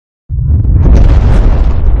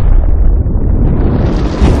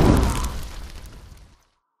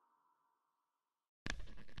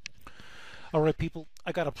All right, people,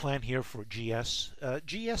 I got a plan here for GS.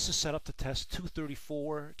 GS is set up to test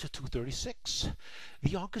 234 to 236.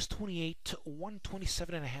 The August 28 to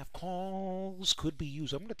 127.5 calls could be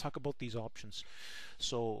used. I'm going to talk about these options,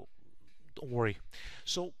 so don't worry.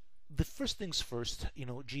 So the first things first,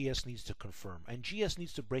 GS needs to confirm, and GS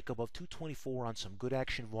needs to break above 224 on some good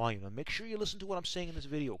action volume. And make sure you listen to what I'm saying in this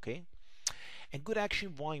video, okay? And good action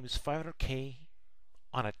volume is 500K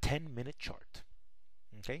on a 10-minute chart.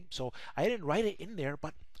 Okay, so I didn't write it in there,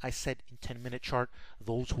 but I said in 10-minute chart,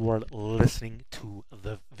 those who are listening to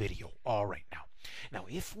the video. All right, now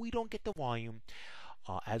if we don't get the volume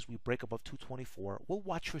as we break above 224, we'll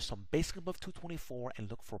watch for some basic above 224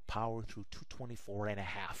 and look for power through 224 and a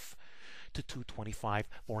half to 225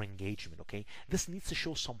 for engagement. Okay, this needs to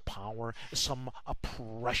show some power, some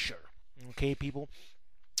pressure. Okay, people,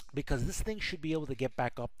 because this thing should be able to get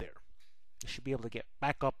back up there. It should be able to get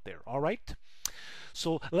back up there. All right.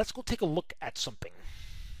 So let's go take a look at something.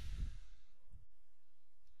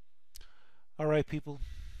 All right, people.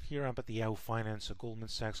 Here I'm at the Yahoo Finance. Goldman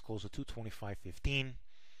Sachs closed at 225.15,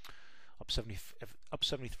 up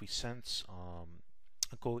 73 cents.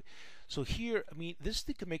 So here, I mean, this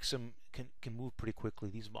thing can make can move pretty quickly.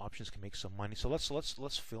 These options can make some money. So let's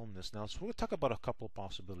film this now. So we're gonna talk about a couple of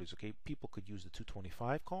possibilities. Okay, people could use the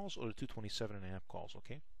 225 calls or the 227.5 calls.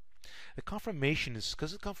 Okay. The confirmation is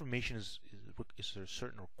because the confirmation is a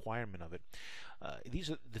certain requirement of it.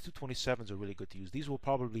 These are the 227s are really good to use. These will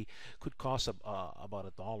probably could cost about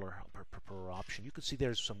 $1 per option. You can see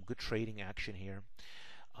there's some good trading action here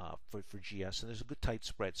for GS, and there's a good tight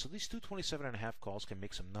spread. So these 227.5 calls can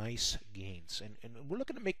make some nice gains, and we're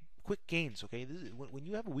looking to make quick gains. Okay, when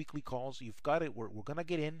you have weekly calls, you've got it. We're gonna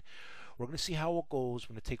get in. We're going to see how it goes.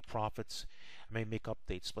 We're going to take profits. I may make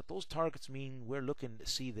updates, but those targets mean we're looking to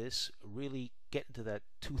see this really get into that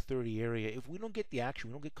 230 area. If we don't get the action,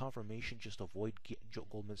 we don't get confirmation, just avoid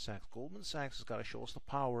Goldman Sachs. Goldman Sachs has got to show us the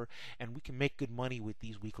power, and we can make good money with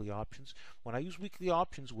these weekly options. When I use weekly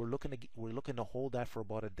options, we're looking to hold that for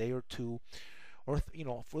about a day or two, or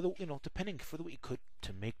for the depending for the week, could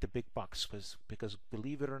to make the big bucks, because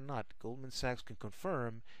believe it or not, Goldman Sachs can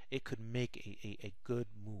confirm it could make a good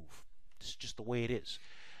move. It's just the way it is.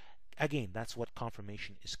 Again, that's what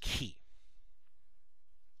confirmation is key.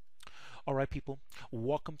 All right, people,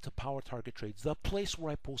 welcome to Power Target Trades, the place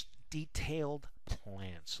where I post detailed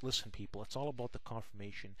plans. Listen, people, it's all about the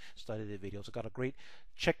confirmation. Study the videos. I got a great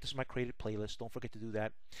check this my created playlist. Don't forget to do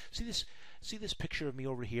that. See this picture of me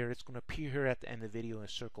over here. It's going to appear here at the end of the video in a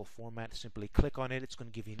circle format. Simply click on it. It's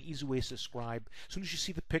going to give you an easy way to subscribe. As soon as you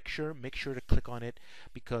see the picture, make sure to click on it,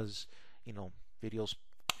 because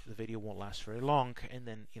the video won't last very long, and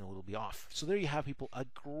then it'll be off. So there you have, people, a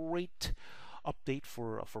great update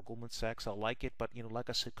for Goldman Sachs. I like it, but like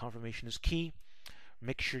I said, confirmation is key.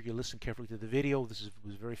 Make sure you listen carefully to the video. This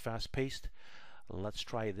was very fast paced. Let's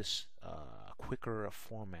try this quicker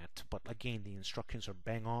format, but again, the instructions are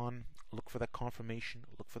bang on. Look for that confirmation,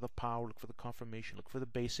 look for the power, look for the confirmation, look for the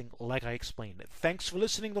basing, like I explained. Thanks for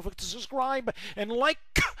listening. Don't forget to subscribe and like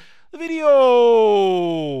the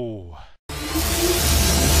video.